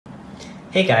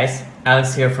Hey guys,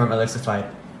 Alex here from Alexified.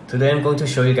 Today I'm going to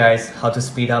show you guys how to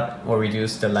speed up or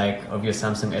reduce the lag of your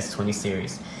Samsung S20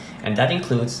 series. And that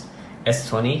includes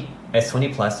S20,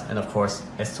 S20 Plus, and of course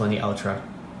S20 Ultra.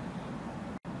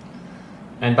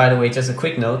 And by the way, just a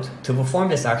quick note, to perform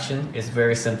this action is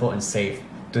very simple and safe.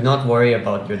 Do not worry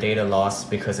about your data loss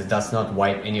because it does not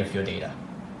wipe any of your data.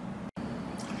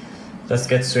 Let's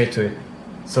get straight to it.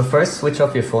 So first, switch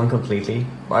off your phone completely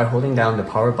by holding down the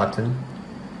power button,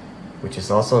 which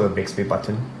is also a Bixby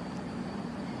button.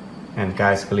 And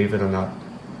guys, believe it or not,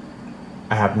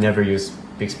 I have never used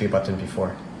Bixby button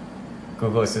before.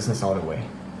 Google Assistant's all the way.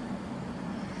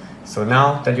 So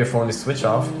now that your phone is switched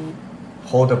off,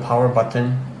 hold the power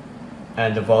button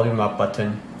and the volume up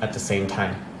button at the same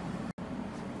time.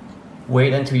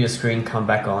 Wait until your screen come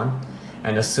back on,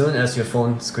 and as soon as your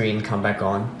phone screen come back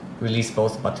on, release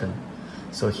both buttons.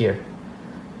 So here,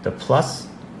 the plus,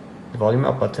 the volume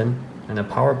up button, and the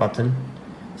power button,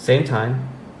 same time,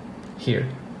 here.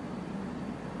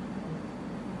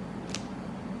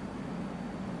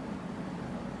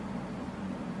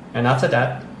 And after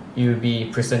that, you'll be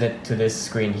presented to this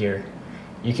screen here.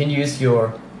 You can use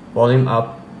your volume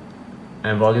up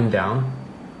and volume down,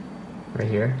 right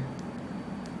here,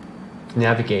 to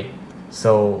navigate.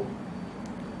 So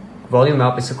volume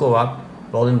up is to go up,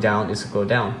 volume down is to go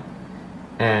down.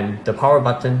 And the power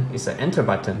button is an enter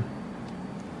button.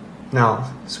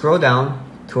 Now, scroll down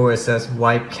to where it says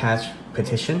Wipe Cache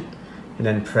Partition, and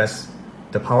then press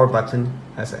the power button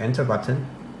as an enter button.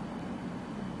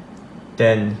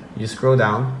 Then you scroll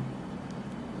down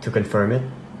to confirm it,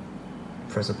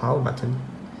 press the power button.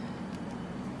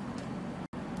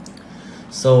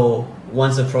 So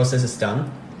once the process is done,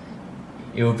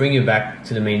 it will bring you back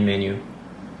to the main menu.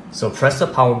 So press the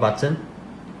power button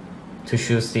to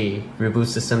choose the reboot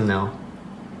system now.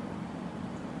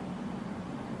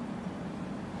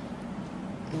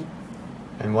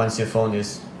 And once your phone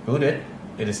is booted,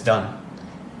 it is done.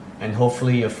 And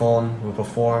hopefully your phone will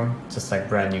perform just like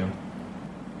brand new.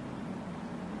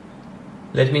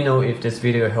 Let me know if this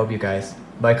video helped you guys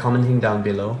by commenting down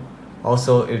below.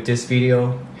 Also, if this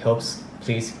video helps,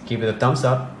 please give it a thumbs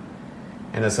up,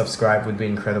 and a subscribe would be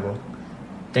incredible.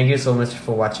 Thank you so much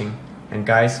for watching, and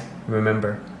guys,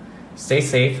 remember, stay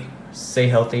safe, stay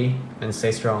healthy, and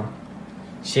stay strong.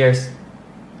 Cheers!